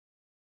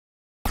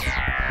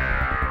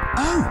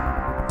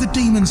Oh, the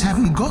demons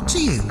haven't got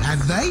to you,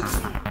 have they?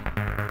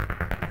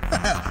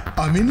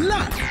 I'm in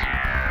luck.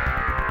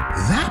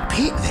 That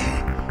pit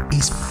there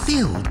is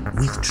filled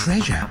with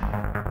treasure.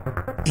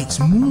 It's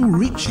more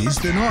riches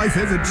than I've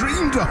ever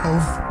dreamed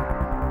of.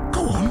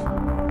 Go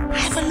on,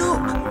 have a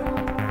look.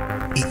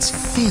 It's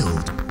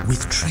filled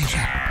with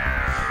treasure,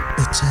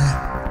 but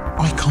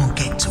I can't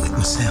get to it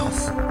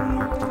myself.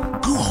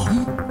 Go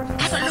on,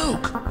 have a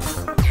look.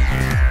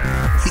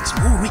 It's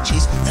more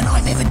riches than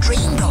I've ever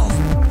dreamed of.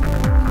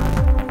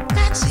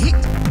 That's it.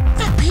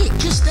 That pit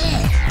just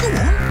there. Go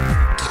on,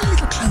 get a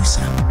little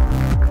closer.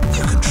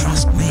 You can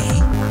trust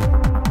me.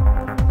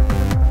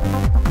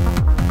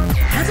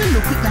 Have a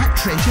look at that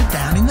treasure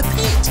down in the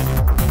pit.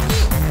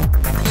 Pit.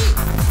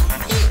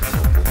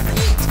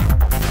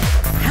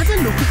 Have a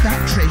look at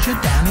that treasure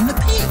down in the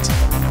pit.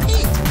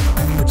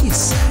 What do you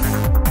say?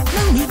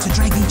 No need to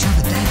drag each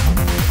other down.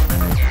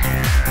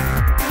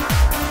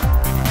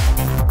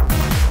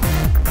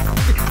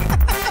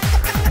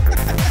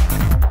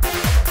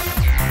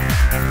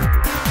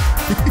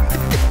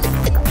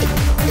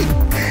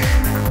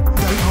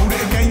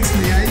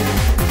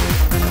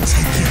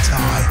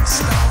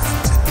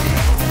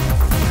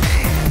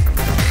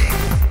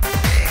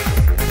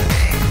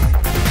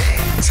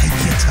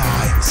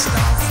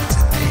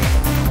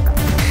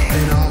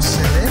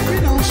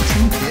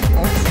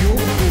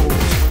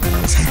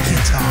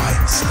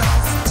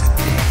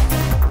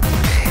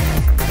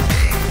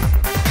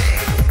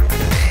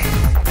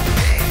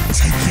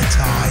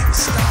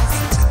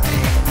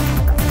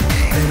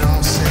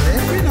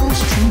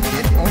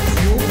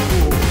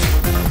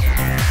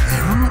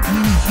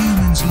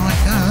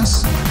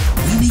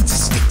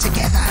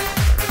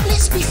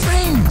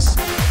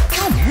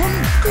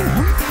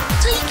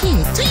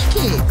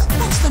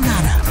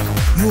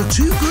 You're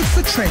too good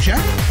for treasure?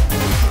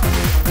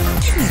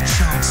 Give me a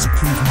chance to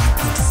prove my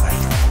good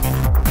faith.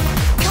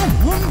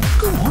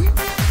 Go on,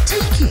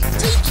 take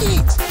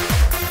it.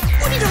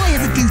 What did I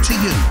ever do to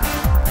you?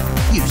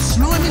 You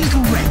slimy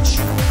little wretch.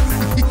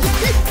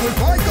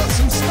 Have I got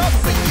some stuff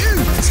for you?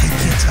 Take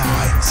your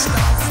time,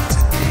 stuff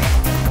today.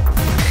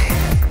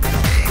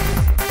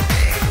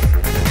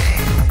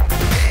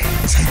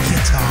 Take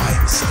your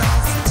time,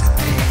 stuff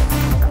today.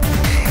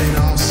 Then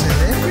I'll sell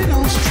every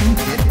last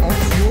trinket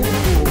off your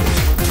board.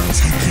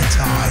 Take your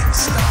time,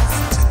 stuff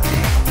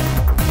today.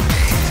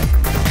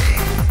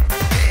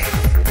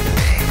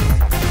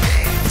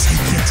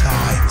 Take your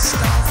time,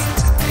 stuff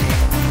today.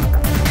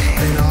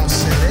 Then I'll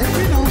sell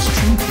every last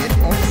trinket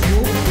off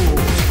your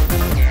board.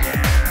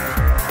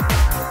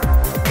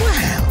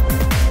 Well,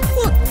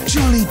 what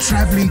jolly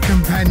travelling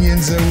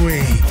companions are we?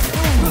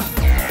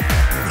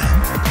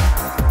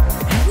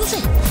 How was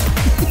it?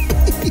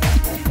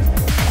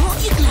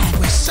 Aren't you glad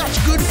we're such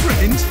good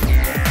friends?